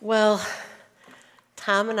Well,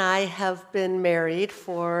 Tom and I have been married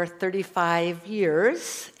for 35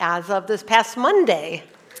 years as of this past Monday.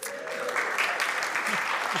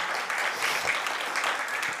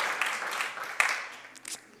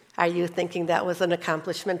 Are you thinking that was an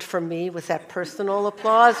accomplishment for me? Was that personal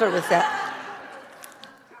applause or was that...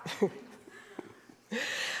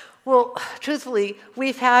 Well, truthfully,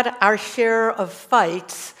 we've had our share of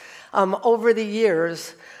fights over the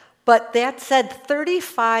years, but that said,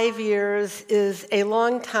 35 years is a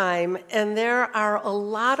long time, and there are a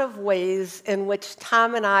lot of ways in which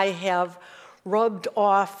Tom and I have rubbed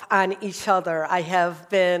off on each other. I have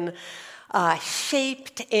been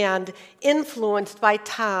shaped and influenced by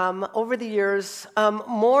Tom over the years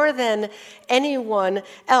more than anyone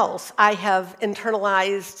else. I have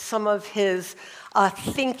internalized some of his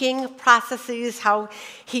thinking processes, how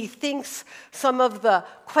he thinks, some of the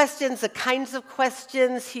questions, the kinds of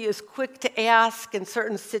questions he is quick to ask in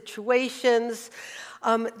certain situations.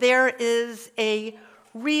 There is a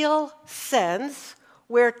real sense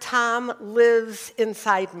where Tom lives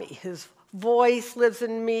inside me. His voice lives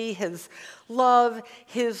in me, his love,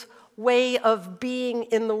 his way of being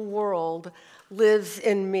in the world lives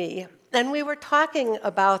in me. And we were talking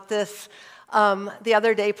about this the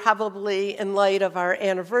other day, probably in light of our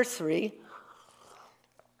anniversary.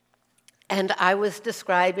 And I was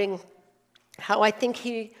describing how I think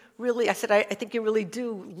I think you really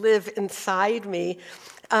do live inside me.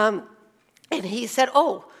 And he said,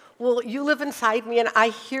 oh, well, you live inside me and I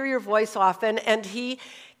hear your voice often. And he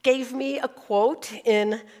gave me a quote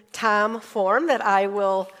in Tom form that I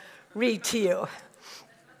will read to you.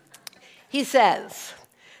 He says,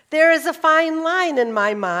 "There is a fine line in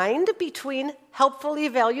my mind between helpful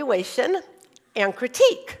evaluation and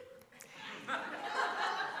critique."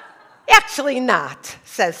 Actually not,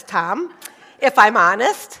 says Tom, if I'm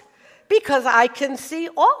honest, because I can see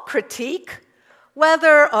all critique,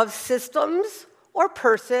 whether of systems or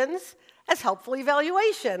persons, as helpful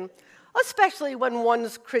evaluation, especially when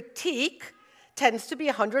one's critique tends to be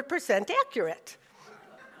 100% accurate.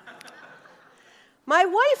 My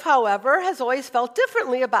wife, however, has always felt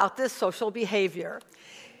differently about this social behavior.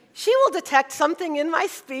 She will detect something in my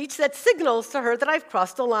speech that signals to her that I've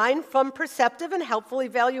crossed a line from perceptive and helpful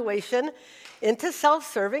evaluation into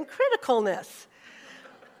self-serving criticalness.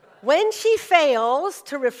 When she fails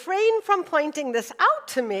to refrain from pointing this out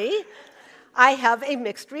to me, I have a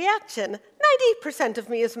mixed reaction. 90% of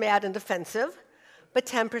me is mad and defensive, but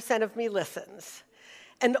 10% of me listens.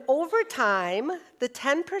 And over time, the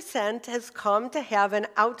 10% has come to have an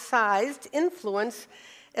outsized influence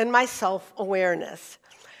in my self-awareness.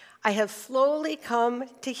 I have slowly come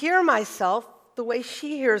to hear myself the way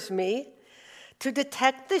she hears me, to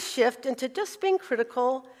detect the shift into just being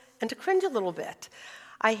critical and to cringe a little bit.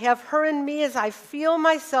 I have her in me as I feel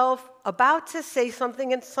myself about to say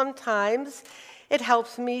something, and sometimes it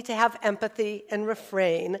helps me to have empathy and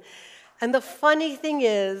refrain. And the funny thing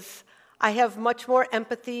is, I have much more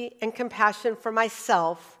empathy and compassion for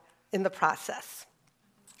myself in the process.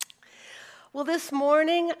 Well, this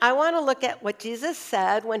morning, I want to look at what Jesus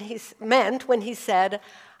said when he said,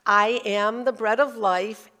 "I am the bread of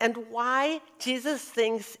life," and why Jesus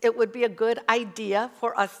thinks it would be a good idea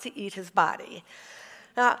for us to eat his body.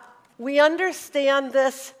 Now, we understand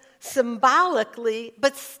this symbolically,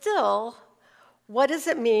 but still, what does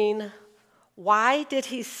it mean? Why did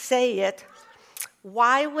he say it?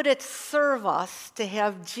 Why would it serve us to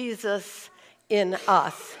have Jesus in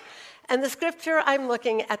us? And the scripture I'm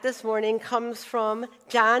looking at this morning comes from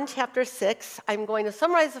John chapter 6. I'm going to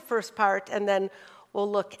summarize the first part, and then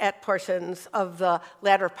we'll look at portions of the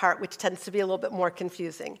latter part, which tends to be a little bit more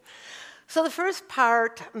confusing. So the first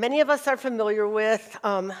part, many of us are familiar with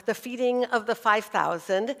the feeding of the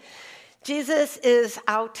 5,000. Jesus is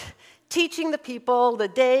out teaching the people. The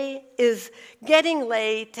day is getting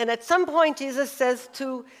late, and at some point Jesus says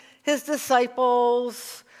to his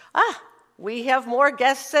disciples, we have more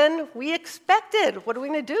guests than we expected. What are we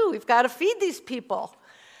going to do? We've got to feed these people.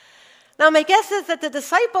 Now, my guess is that the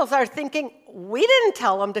disciples are thinking, we didn't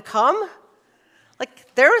tell them to come.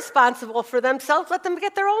 Like, they're responsible for themselves. Let them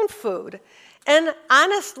get their own food. And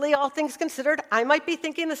honestly, all things considered, I might be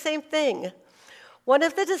thinking the same thing. One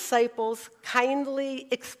of the disciples kindly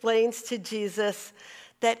explains to Jesus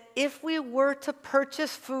that if we were to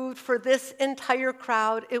purchase food for this entire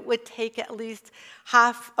crowd, it would take at least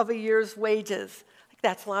half of a year's wages. Like,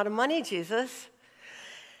 that's a lot of money, Jesus.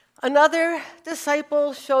 Another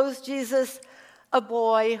disciple shows Jesus a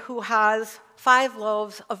boy who has 5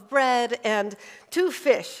 loaves of bread and 2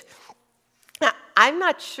 fish. Now, I'm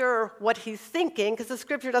not sure what he's thinking because the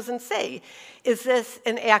scripture doesn't say. Is this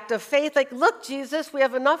an act of faith? Like, look, Jesus, we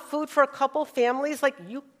have enough food for a couple families. Like,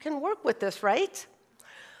 you can work with this, right?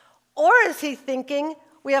 Or is he thinking,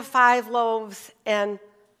 we have 5 loaves and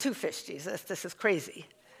 2 fish, Jesus. This is crazy.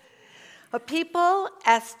 But people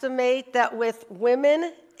estimate that with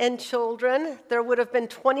women and children, there would have been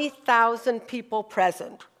 20,000 people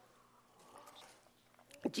present.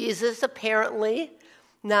 Jesus apparently,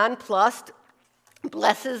 nonplussed,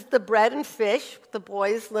 blesses the bread and fish, the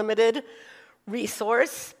boy's limited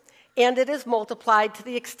resource, and it is multiplied to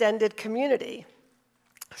the extended community.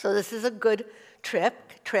 So this is a good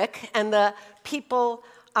trick, and the people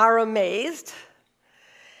are amazed,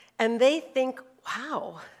 and they think,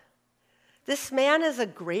 wow, this man is a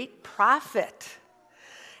great prophet.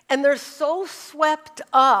 And they're so swept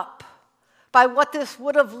up by what this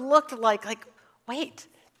would have looked like, wait,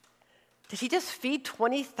 did he just feed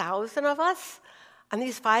 20,000 of us on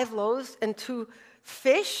these 5 loaves and 2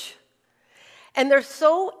 fish? And they're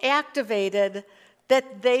so activated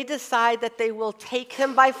that they decide that they will take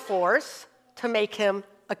him by force to make him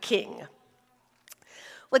a king.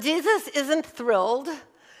 Well, Jesus isn't thrilled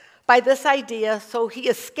by this idea, so he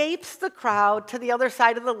escapes the crowd to the other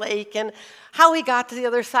side of the lake, and how he got to the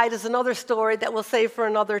other side is another story that we'll save for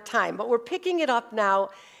another time. But we're picking it up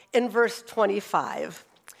now in verse 25.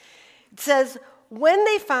 It says, when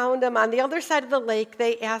they found him on the other side of the lake,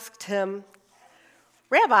 they asked him,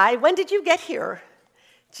 Rabbi, when did you get here?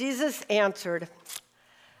 Jesus answered,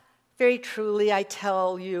 very truly, I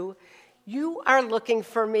tell you, you are looking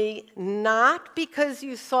for me not because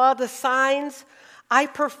you saw the signs I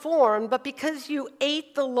performed, but because you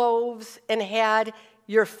ate the loaves and had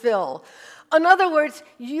your fill. In other words,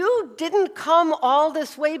 you didn't come all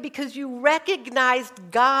this way because you recognized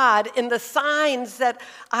God in the signs that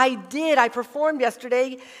I performed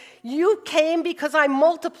yesterday. You came because I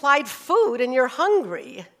multiplied food and you're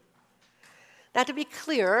hungry. Now, to be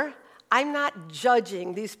clear, I'm not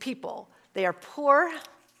judging these people. They are poor.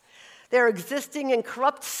 They're existing in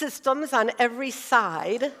corrupt systems on every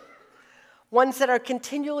side, ones that are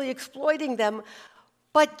continually exploiting them.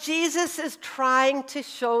 But Jesus is trying to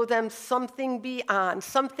show them something beyond,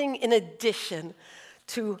 something in addition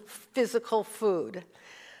to physical food.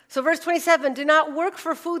 So verse 27, do not work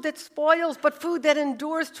for food that spoils, but food that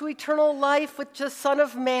endures to eternal life, which the Son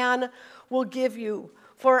of Man will give you.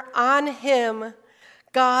 For on him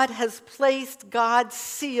God has placed God's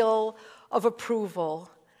seal of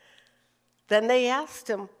approval. Then they asked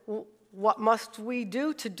him, what must we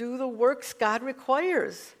do to do the works God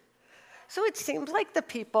requires? So it seems like the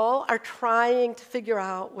people are trying to figure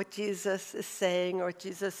out what Jesus is saying or what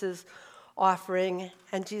Jesus is offering,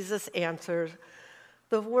 and Jesus answers,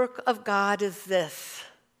 the work of God is this,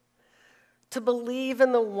 to believe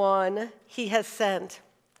in the one he has sent.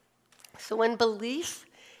 So when belief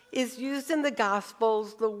is used in the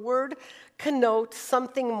Gospels, the word connotes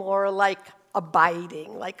something more like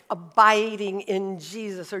abiding in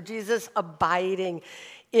Jesus, or Jesus abiding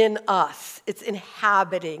in us. It's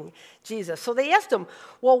inhabiting Jesus. So they asked him,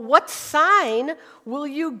 well, what sign will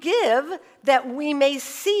you give that we may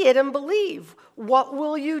see it and believe? What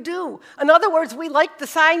will you do? In other words, we like the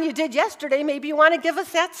sign you did yesterday. Maybe you want to give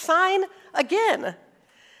us that sign again.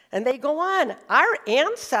 And they go on. Our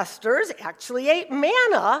ancestors actually ate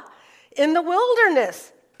manna in the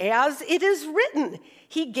wilderness, as it is written.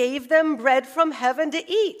 He gave them bread from heaven to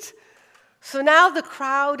eat. So now the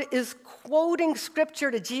crowd is quoting scripture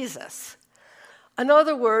to Jesus. In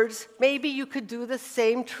other words, maybe you could do the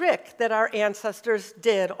same trick that our ancestors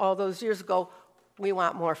did all those years ago. We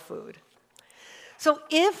want more food. So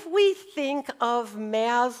if we think of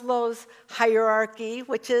Maslow's hierarchy,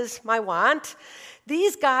 which is my want,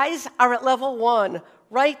 these guys are at level 1,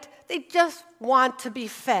 right? They just want to be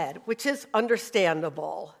fed, which is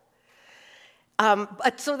understandable.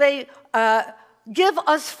 But so they give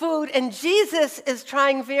us food, and Jesus is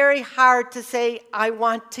trying very hard to say, I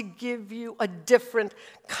want to give you a different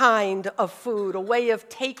kind of food, a way of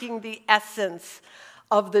taking the essence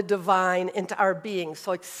of the divine into our being.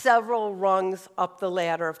 So it's several rungs up the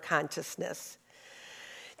ladder of consciousness.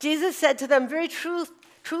 Jesus said to them, very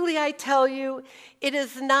truly I tell you, it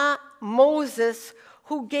is not Moses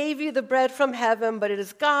who gave you the bread from heaven, but it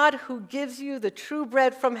is God who gives you the true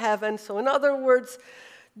bread from heaven. So in other words,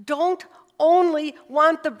 don't only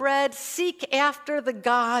want the bread, seek after the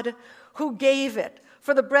God who gave it.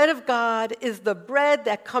 For the bread of God is the bread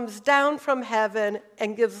that comes down from heaven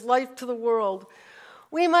and gives life to the world.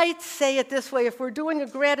 We might say it this way, if we're doing a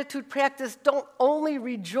gratitude practice, don't only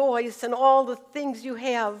rejoice in all the things you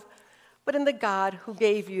have, but in the God who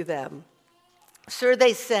gave you them. Sir,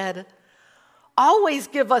 they said, always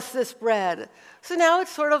give us this bread. So now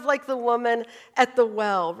it's sort of like the woman at the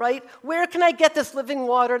well, right? Where can I get this living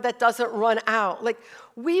water that doesn't run out? Like,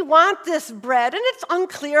 we want this bread, and it's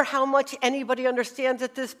unclear how much anybody understands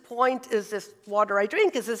at this point. Is this water I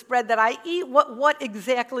drink? Is this bread that I eat? What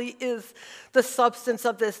exactly is the substance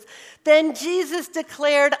of this? Then Jesus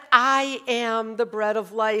declared, I am the bread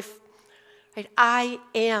of life. Right? I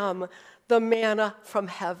am the manna from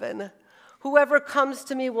heaven. Whoever comes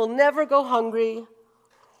to me will never go hungry,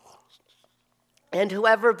 and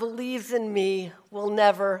whoever believes in me will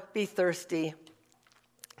never be thirsty.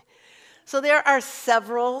 So there are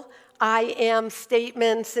several I am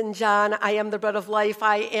statements in John. I am the bread of life.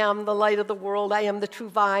 I am the light of the world. I am the true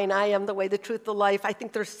vine. I am the way, the truth, the life. I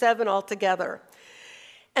think there's 7 altogether.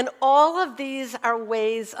 And all of these are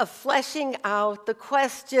ways of fleshing out the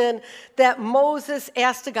question that Moses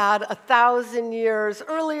asked to God 1,000 years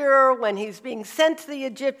earlier when he's being sent to the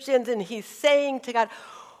Egyptians, and he's saying to God,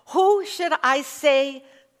 who should I say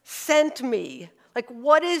sent me? Like,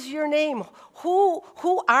 what is your name?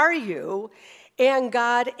 Who are you? And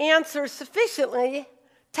God answers sufficiently,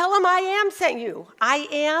 tell him I am sent you. I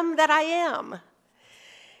am that I am.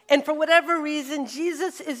 And for whatever reason,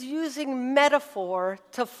 Jesus is using metaphor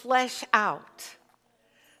to flesh out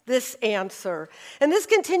this answer. And this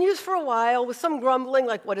continues for a while with some grumbling,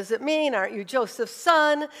 like, what does it mean? Aren't you Joseph's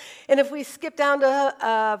son? And if we skip down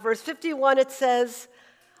to verse 51, it says,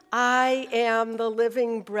 I am the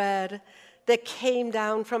living bread that came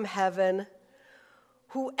down from heaven.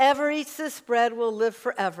 Whoever eats this bread will live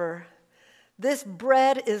forever. This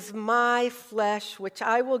bread is my flesh, which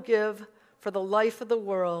I will give for the life of the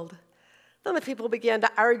world. Then the people began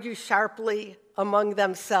to argue sharply among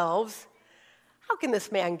themselves. How can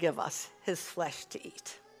this man give us his flesh to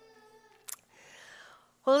eat?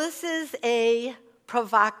 Well, this is a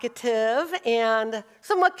provocative and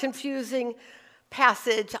somewhat confusing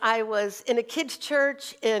passage. I was in a kids'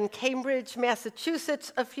 church in Cambridge,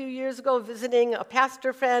 Massachusetts a few years ago visiting a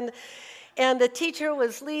pastor friend, and the teacher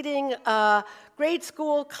was leading a grade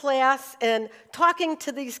school class and talking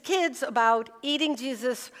to these kids about eating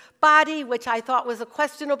Jesus' body, which I thought was a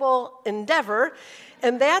questionable endeavor.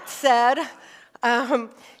 And that said,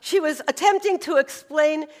 she was attempting to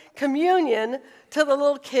explain communion to the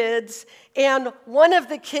little kids, and one of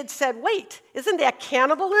the kids said, wait, isn't that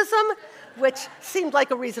cannibalism? Which seemed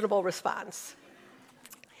like a reasonable response.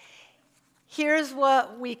 Here's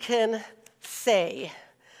what we can say.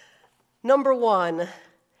 Number 1,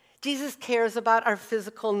 Jesus cares about our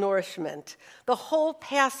physical nourishment. The whole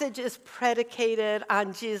passage is predicated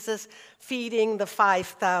on Jesus feeding the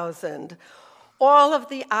 5,000. All of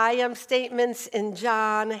the I am statements in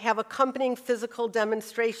John have accompanying physical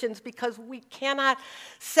demonstrations because we cannot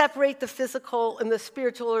separate the physical and the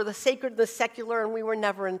spiritual or the sacred and the secular, and we were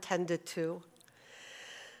never intended to.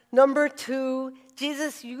 Number 2,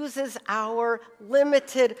 Jesus uses our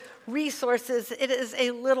limited resources. It is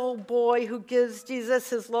a little boy who gives Jesus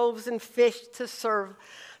his loaves and fish to serve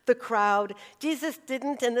the crowd. Jesus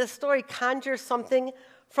didn't, in this story, conjure something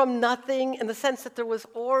from nothing in the sense that there was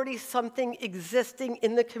already something existing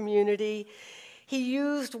in the community. He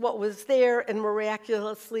used what was there and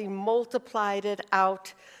miraculously multiplied it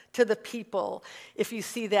out to the people. If you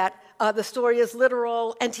see that, the story is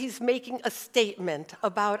literal, and he's making a statement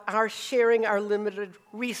about our sharing our limited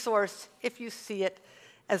resource, if you see it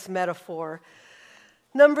as metaphor.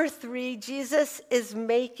 Number 3, Jesus is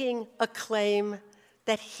making a claim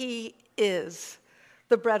that he is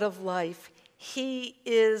the bread of life. He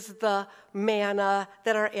is the manna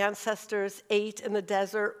that our ancestors ate in the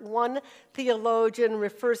desert. One theologian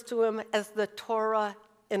refers to him as the Torah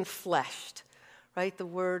enfleshed, right? The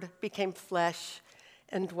word became flesh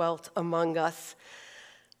and dwelt among us.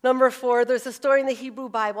 Number 4, there's a story in the Hebrew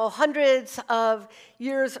Bible, hundreds of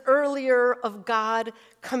years earlier, of God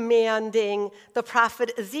commanding the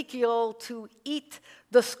prophet Ezekiel to eat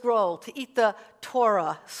the scroll, to eat the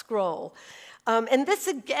Torah scroll. And this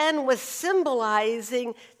again was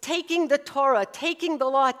symbolizing taking the Torah, taking the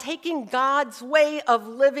law, taking God's way of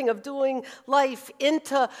living, of doing life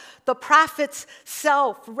into the prophet's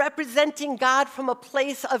self, representing God from a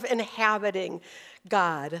place of inhabiting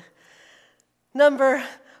God. Number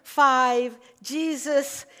 5,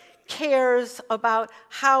 Jesus cares about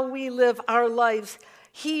how we live our lives.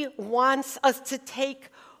 He wants us to take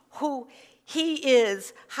who he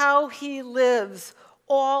is, how he lives,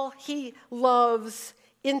 all he loves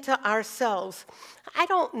into ourselves. I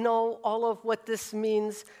don't know all of what this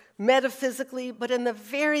means metaphysically, but in the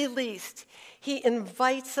very least, he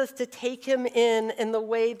invites us to take him in the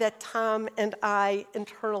way that Tom and I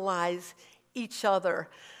internalize each other.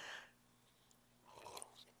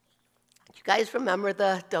 You guys remember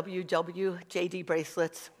the WWJD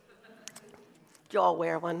bracelets? Did you all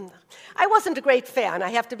wear one? I wasn't a great fan, I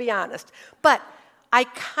have to be honest. But I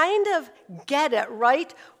kind of get it,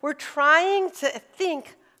 right? We're trying to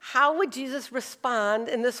think, how would Jesus respond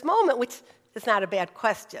in this moment? Which is not a bad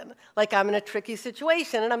question. Like, I'm in a tricky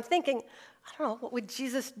situation, and I'm thinking, I don't know, what would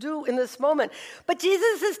Jesus do in this moment? But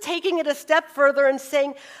Jesus is taking it a step further and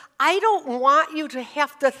saying, I don't want you to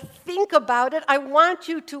have to think about it. I want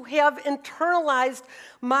you to have internalized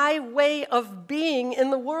my way of being in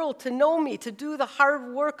the world, to know me, to do the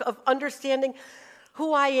hard work of understanding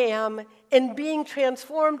who I am and being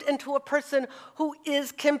transformed into a person who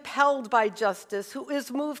is compelled by justice, who is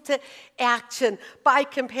moved to action by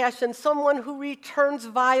compassion, someone who returns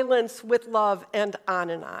violence with love, and on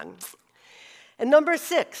and on. And number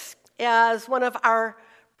 6, as one of our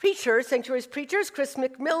preachers, Sanctuary's preachers, Chris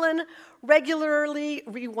McMillan, regularly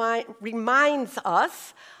reminds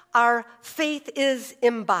us, our faith is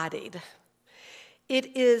embodied.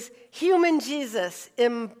 It is human Jesus,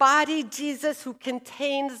 embodied Jesus who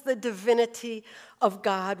contains the divinity of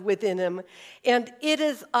God within him. And it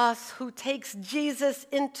is us who takes Jesus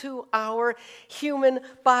into our human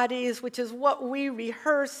bodies, which is what we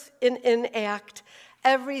rehearse and enact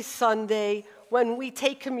every Sunday when we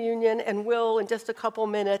take communion, and will in just a couple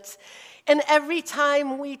minutes. And every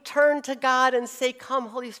time we turn to God and say, come,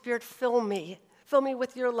 Holy Spirit, fill me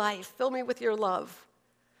with your life, fill me with your love.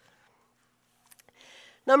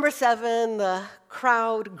 Number 7, the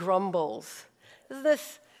crowd grumbles. Is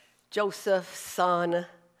this Joseph's son?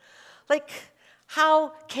 Like,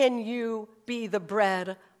 how can you be the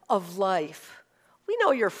bread of life? We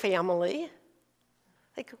know your family.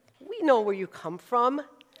 Like, we know where you come from.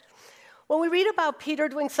 When we read about Peter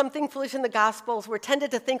doing something foolish in the Gospels, we're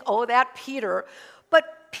tended to think, oh, that Peter.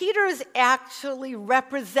 But Peter is actually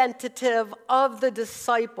representative of the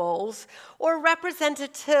disciples, or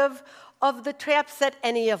representative of the traps that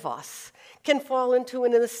any of us can fall into.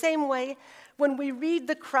 And in the same way, when we read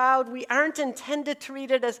the crowd, we aren't intended to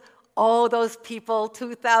read it as, oh, those people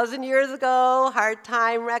 2,000 years ago, hard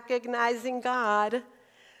time recognizing God.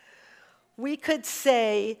 We could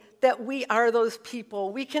say that we are those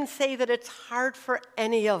people. We can say that it's hard for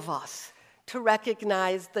any of us to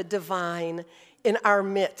recognize the divine in our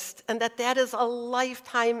midst, and that is a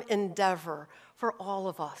lifetime endeavor for all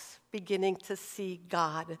of us, beginning to see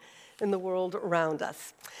God in the world around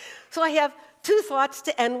us. So I have 2 thoughts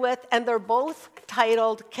to end with, and they're both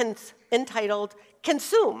entitled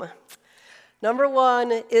Consume. Number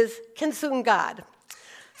 1 is consume God.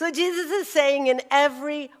 So Jesus is saying, in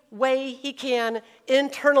every way he can,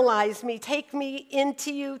 internalize me, take me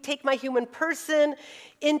into you, take my human person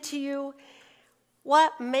into you.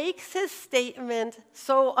 What makes his statement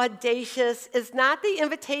so audacious is not the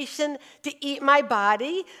invitation to eat my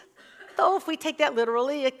body, though if we take that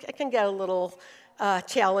literally, it can get a little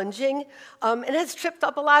challenging. It has tripped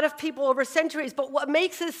up a lot of people over centuries. But what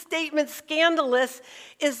makes his statement scandalous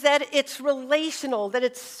is that it's relational, that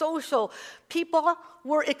it's social. People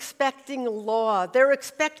were expecting law. They're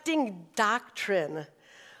expecting doctrine.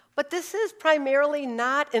 But this is primarily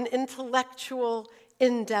not an intellectual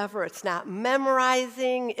endeavor. It's not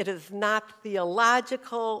memorizing. It is not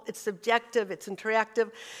theological. It's subjective. It's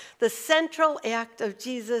interactive. The central act of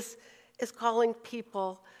Jesus is calling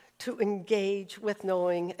people to engage with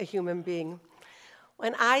knowing a human being.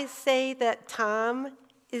 When I say that Tom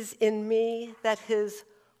is in me, that his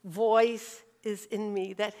voice is in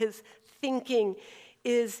me, that his thinking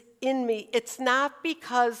is in me, it's not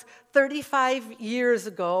because 35 years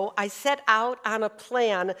ago I set out on a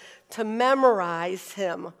plan to memorize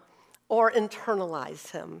him or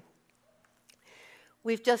internalize him.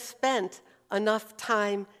 We've just spent enough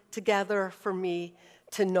time together for me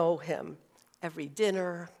to know him. Every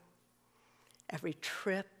dinner, every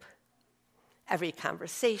trip, every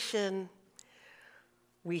conversation.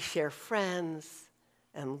 We share friends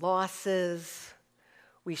and losses.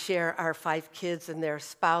 We share our 5 kids and their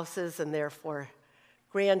spouses and their 4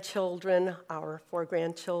 grandchildren, our 4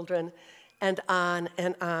 grandchildren, and on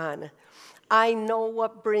and on. I know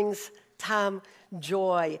what brings Tom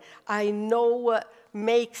joy. I know what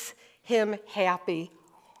makes him happy.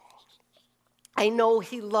 I know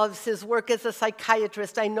he loves his work as a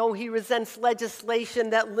psychiatrist. I know he resents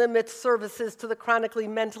legislation that limits services to the chronically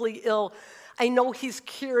mentally ill. I know he's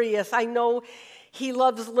curious. I know he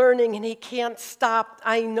loves learning and he can't stop.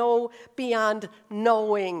 I know beyond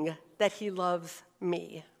knowing that he loves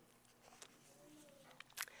me.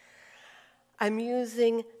 I'm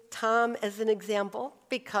using Tom as an example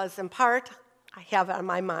because, in part, I have it on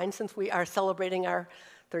my mind since we are celebrating our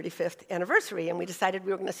 35th anniversary, and we decided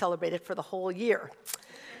we were going to celebrate it for the whole year.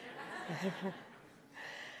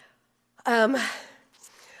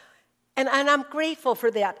 And I'm grateful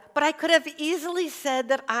for that. But I could have easily said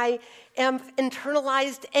that I am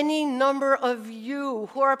internalized any number of you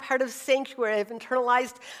who are a part of Sanctuary. I've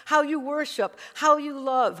internalized how you worship, how you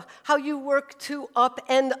love, how you work to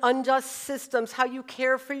upend unjust systems, how you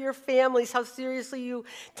care for your families, how seriously you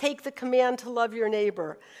take the command to love your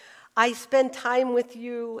neighbor. I spend time with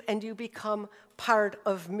you and you become part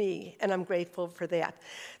of me, and I'm grateful for that.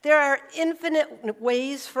 There are infinite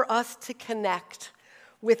ways for us to connect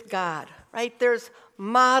with God, right? There's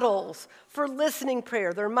models for listening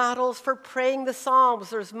prayer. There are models for praying the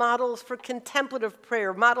Psalms. There's models for contemplative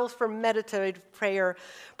prayer, models for meditative prayer,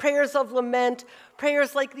 prayers of lament,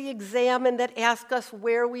 prayers like the Examen that ask us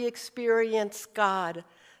where we experience God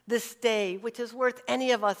this day, which is worth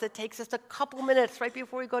any of us. It takes us a couple minutes right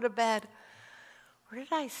before we go to bed. Where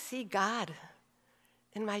did I see God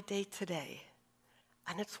in my day today?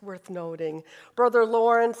 And it's worth noting. Brother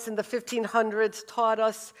Lawrence in the 1500s taught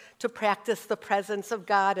us to practice the presence of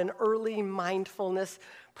God, an early mindfulness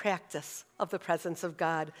practice of the presence of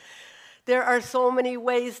God. There are so many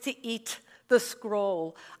ways to eat the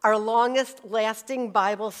scroll. Our longest lasting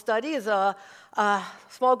Bible study is a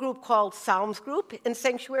small group called Psalms Group in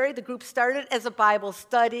Sanctuary. The group started as a Bible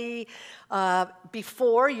study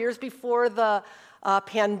years before the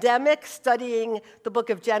pandemic, studying the book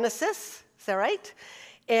of Genesis. Is that right?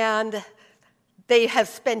 And they have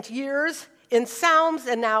spent years in Psalms,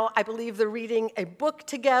 and now I believe they're reading a book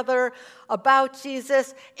together about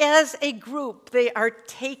Jesus. As a group, they are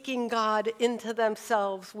taking God into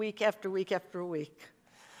themselves week after week after week.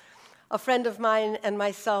 A friend of mine and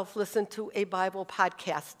myself listen to a Bible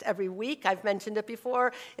podcast every week. I've mentioned it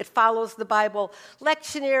before. It follows the Bible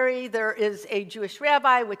lectionary. There is a Jewish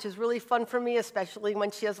rabbi, which is really fun for me, especially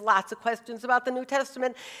when she has lots of questions about the New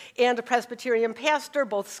Testament, and a Presbyterian pastor,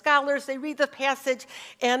 both scholars. They read the passage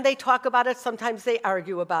and they talk about it. Sometimes they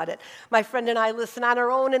argue about it. My friend and I listen on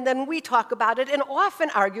our own, and then we talk about it and often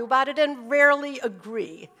argue about it and rarely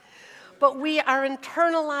agree. But we are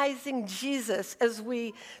internalizing Jesus as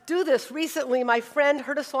we do this. Recently, my friend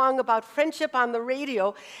heard a song about friendship on the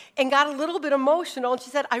radio and got a little bit emotional. And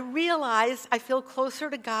she said, I realized I feel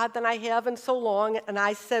closer to God than I have in so long. And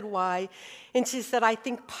I said, why? And she said, I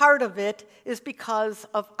think part of it is because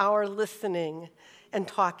of our listening and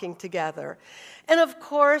talking together. And of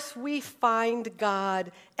course, we find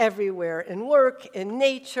God everywhere, in work, in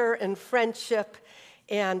nature, in friendship,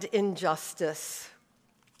 and in justice.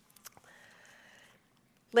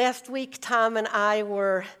 Last week, Tom and I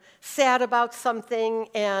were sad about something,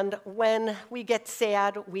 and when we get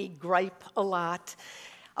sad, we gripe a lot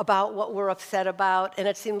about what we're upset about, and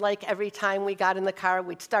it seemed like every time we got in the car,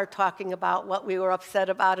 we'd start talking about what we were upset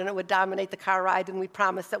about, and it would dominate the car ride, and we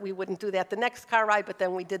promised that we wouldn't do that the next car ride, but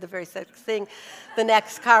then we did the very same thing the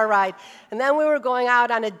next car ride. And then we were going out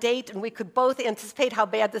on a date, and we could both anticipate how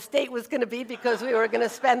bad this date was going to be because we were going to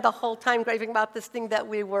spend the whole time griping about this thing that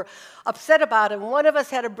we were upset about, and one of us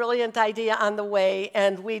had a brilliant idea on the way,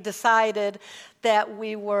 and we decided that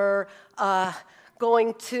we were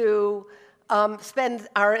going to spend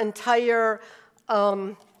our entire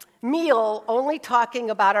meal only talking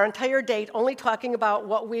about, our entire date only talking about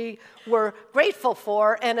what we were grateful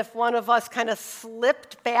for. And if one of us kind of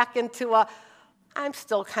slipped back into I'm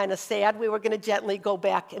still kind of sad, we were going to gently go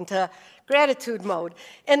back into gratitude mode.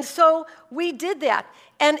 And so we did that.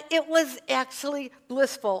 And it was actually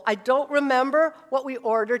blissful. I don't remember what we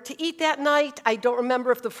ordered to eat that night. I don't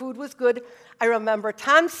remember if the food was good. I remember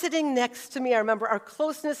Tom sitting next to me. I remember our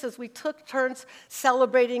closeness as we took turns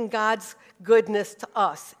celebrating God's goodness to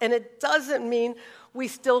us. And it doesn't mean we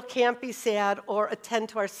still can't be sad or attend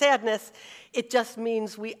to our sadness. It just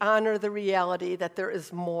means we honor the reality that there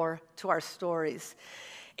is more to our stories.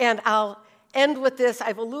 And I'll end with this.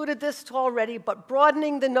 I've alluded this to already, but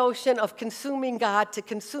broadening the notion of consuming God to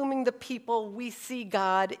consuming the people we see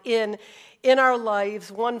God in our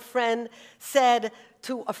lives. One friend said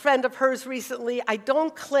to a friend of hers recently, I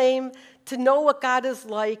don't claim to know what God is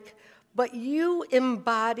like, but you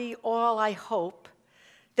embody all I hope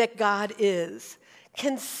that God is.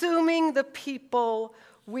 Consuming the people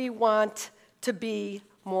we want to be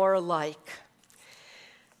more like.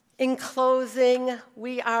 In closing,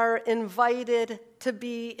 we are invited to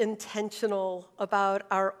be intentional about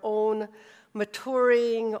our own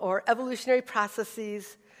maturing or evolutionary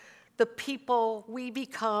processes. The people we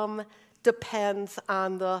become depends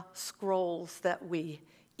on the scrolls that we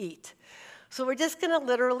eat. So we're just going to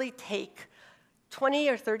literally take 20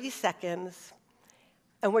 or 30 seconds,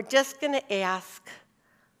 and we're just going to ask,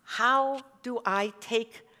 how do I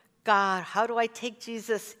take God? How do I take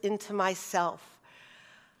Jesus into myself?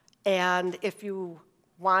 And if you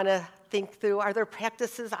want to think through, are there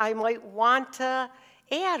practices I might want to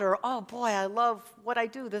add? Or, oh boy, I love what I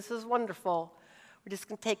do. This is wonderful. We're just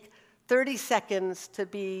going to take 30 seconds to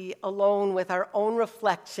be alone with our own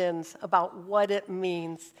reflections about what it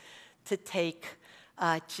means to take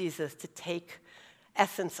Jesus, to take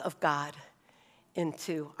essence of God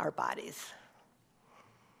into our bodies.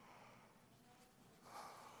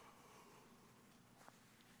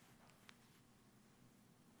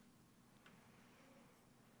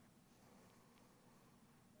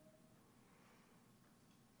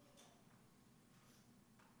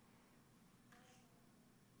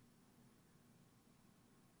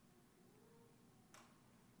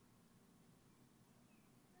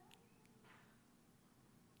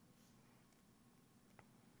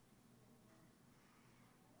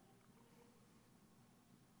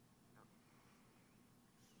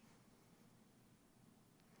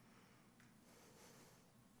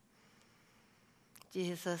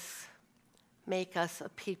 Jesus, make us a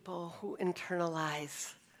people who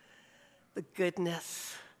internalize the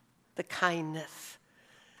goodness, the kindness,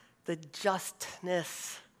 the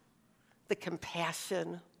justness, the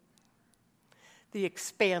compassion, the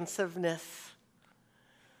expansiveness,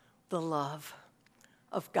 the love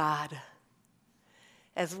of God.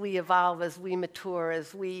 As we evolve, as we mature,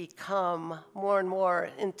 as we come more and more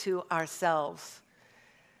into ourselves,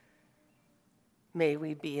 may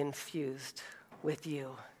we be infused with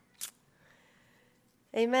you.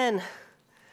 Amen.